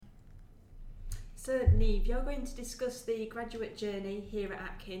So Niamh, you're going to discuss the graduate journey here at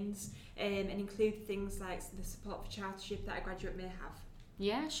Atkins and include things like the support for chartership that a graduate may have.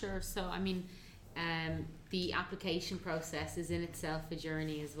 Yeah, sure. So, I mean, the application process is in itself a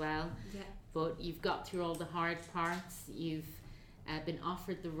journey as well. Yeah. But you've got through all the hard parts. You've been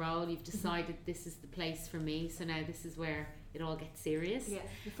offered the role. You've decided this is the place for me. So now this is where it all gets serious. Yeah,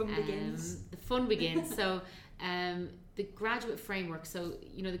 the fun begins. The fun begins. So, the graduate framework. So,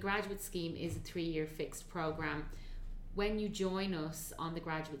 the graduate scheme is a 3-year fixed program. When you join us on the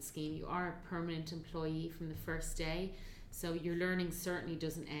graduate scheme, you are a permanent employee from the first day. So your learning certainly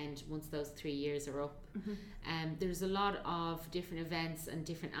doesn't end once those 3 years are up. There's a lot of different events and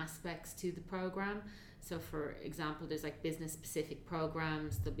different aspects to the program. So for example, there's like business specific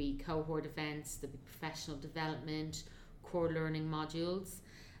programs, there'll be cohort events, there'll be professional development, core learning modules.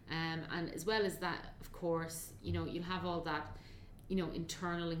 And as well as that, of course, you'll have all that,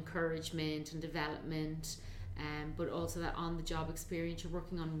 internal encouragement and development, but also that on-the-job experience. You're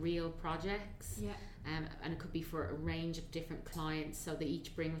working on real projects, and it could be for a range of different clients, so they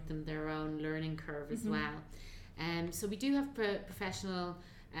each bring with them their own learning curve as well. So we do have professional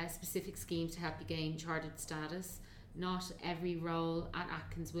specific schemes to help you gain chartered status. Not every role at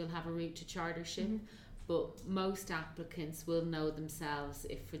Atkins will have a route to chartership, but most applicants will know themselves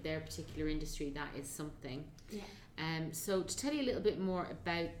if for their particular industry that is something. So to tell you a little bit more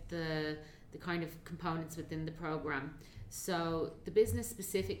about the kind of components within the program. So the business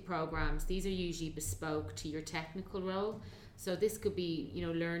specific programs, these are usually bespoke to your technical role. So this could be,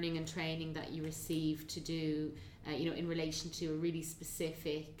 learning and training that you receive to do, in relation to a really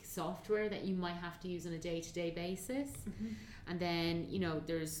specific software that you might have to use on a day-to-day basis. And then,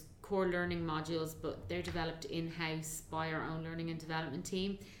 there's core learning modules, but they're developed in-house by our own learning and development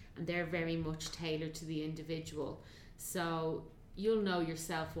team, and they're very much tailored to the individual. So you'll know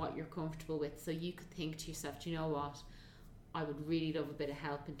yourself what you're comfortable with. So you could think to yourself, do you know what? I would really love a bit of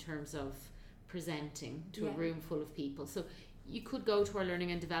help in terms of presenting to a room full of people. So you could go to our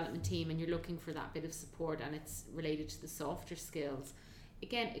learning and development team and you're looking for that bit of support, and it's related to the softer skills.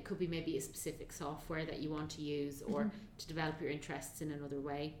 Again, it could be maybe a specific software that you want to use, or to develop your interests in another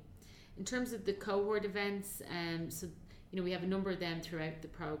way. In terms of the cohort events, so we have a number of them throughout the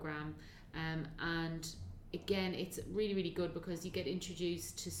program, and again, it's really, really good because you get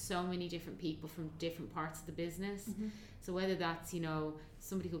introduced to so many different people from different parts of the business. So whether that's,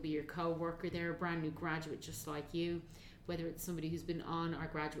 somebody who'll be your co-worker, they're a brand new graduate just like you, whether it's somebody who's been on our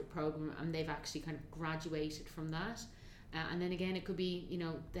graduate program and they've actually kind of graduated from that. And then again, it could be,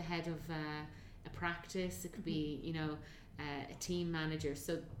 the head of a practice, it could be, a team manager.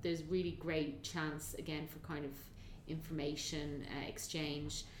 So there's really great chance, again, for kind of information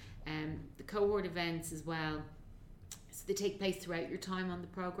exchange. The cohort events as well, so they take place throughout your time on the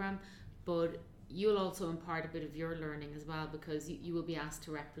program, but you'll also impart a bit of your learning as well, because you will be asked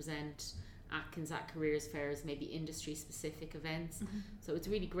to represent Atkins at careers fairs, maybe industry specific events. So it's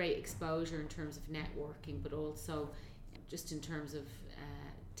really great exposure in terms of networking, but also just in terms of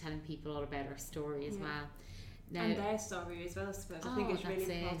telling people all about our story as well. Now, and their story as well, I suppose. I think it's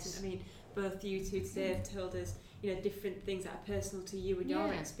really important. I mean, both you two today have told us, different things that are personal to you and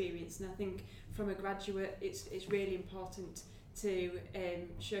your experience. And I think from a graduate, it's really important to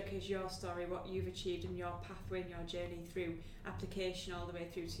showcase your story, what you've achieved, and your pathway and your journey through application all the way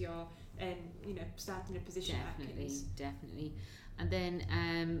through to your, starting a position at Atkins. Definitely. And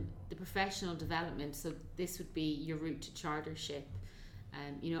then the professional development. So this would be your route to chartership.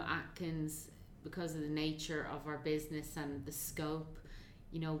 Atkins, because of the nature of our business and the scope,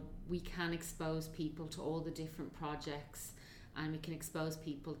 we can expose people to all the different projects, and we can expose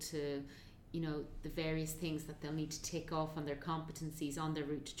people to, the various things that they'll need to tick off on their competencies on their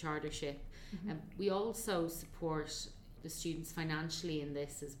route to chartership. And we also support the students financially in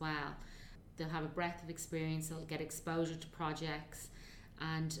this as well. They'll have a breadth of experience, they'll get exposure to projects,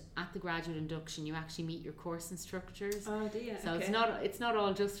 and at the graduate induction you actually meet your course instructors. Oh dear. So okay. it's not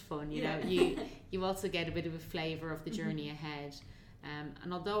all just fun, you know. You also get a bit of a flavour of the journey ahead.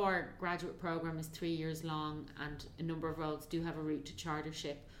 And although our graduate programme is 3 years long and a number of roles do have a route to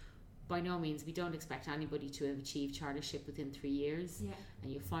chartership, by no means we don't expect anybody to have achieved chartership within 3 years.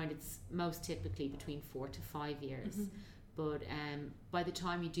 And you'll find it's most typically between 4 to 5 years. But by the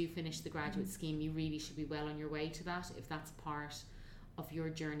time you do finish the graduate scheme, you really should be well on your way to that, if that's part of your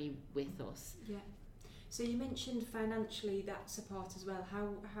journey with us. So you mentioned financially that support as well. How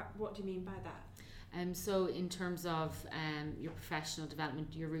what do you mean by that? So in terms of your professional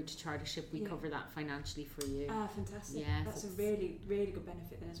development, your route to chartership, we cover that financially for you. Ah, fantastic. Yeah, that's a really, really good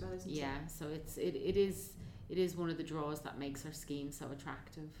benefit then as well, isn't it? Yeah, so it it is one of the draws that makes our scheme so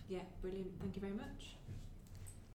attractive. Yeah, brilliant. Thank you very much.